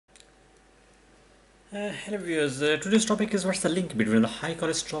Hello viewers, today's topic is what's the link between the high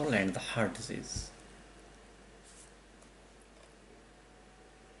cholesterol and the heart disease.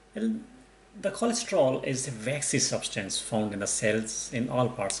 Well, the cholesterol is a waxy substance found in the cells in all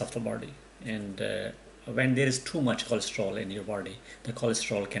parts of the body, and when there is too much cholesterol in your body, the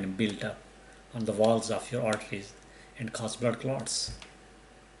cholesterol can build up on the walls of your arteries and cause blood clots.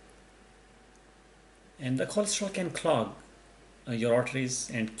 And the cholesterol can clog your arteries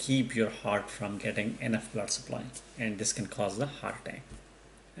and keep your heart from getting enough blood supply, and this can cause the heart attack.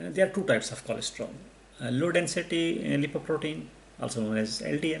 There are two types of cholesterol: low density lipoprotein, also known as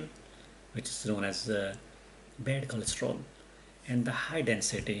LDL, which is known as bad cholesterol, and the high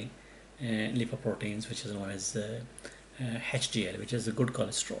density lipoproteins, which is known as HDL, which is a good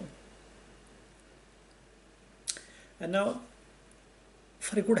cholesterol. And now,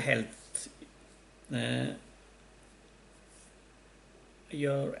 for a good health,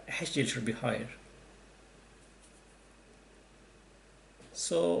 your HDL should be higher.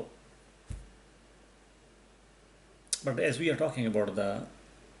 So, but as we are talking about the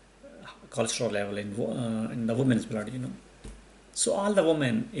cholesterol level in the women's blood, so all the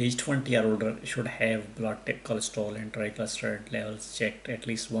women age 20 or older should have blood cholesterol and triglyceride levels checked at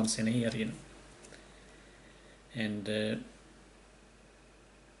least once in a year, And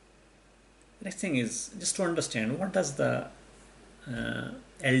next thing is just to understand what does the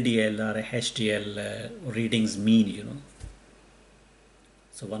LDL or HDL readings mean,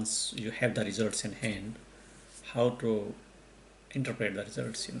 So once you have the results in hand, how to interpret the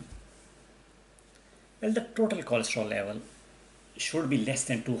results, Well, the total cholesterol level should be less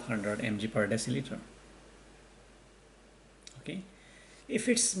than 200 mg per deciliter. Okay, if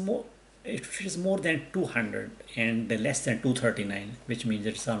it's more than 200 and less than 239, which means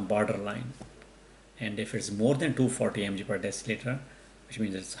it's on borderline, and if it's more than 240 mg per deciliter, which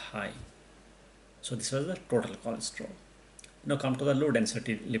means it's high. So this was the total cholesterol. Now come to the low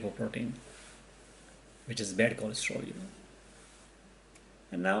density lipoprotein, which is bad cholesterol,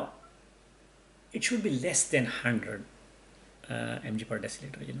 And now it should be less than 100 mg per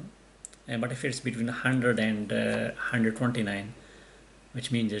deciliter, but if it's between 100 and 129,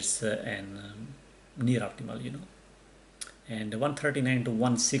 which means it's near optimal, and 139 to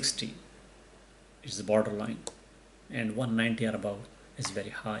 160 is the borderline, and 190 or above is very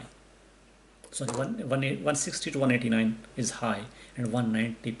high. So 160 to 189 is high, and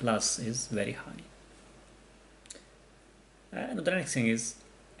 190 plus is very high. And the next thing is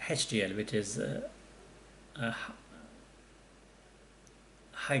HDL, which is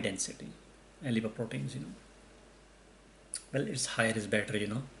high density lipoproteins, Well, it's higher is better,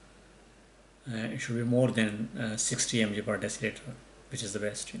 it should be more than 60 mg per deciliter, which is the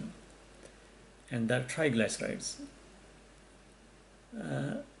best, And the triglycerides,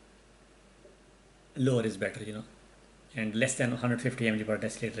 lower is better, and less than 150 mg per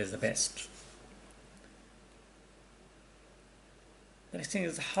deciliter is the best. The next thing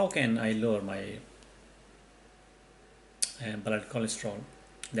is, how can I lower my blood cholesterol?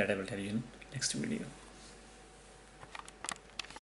 That I will tell you in next video.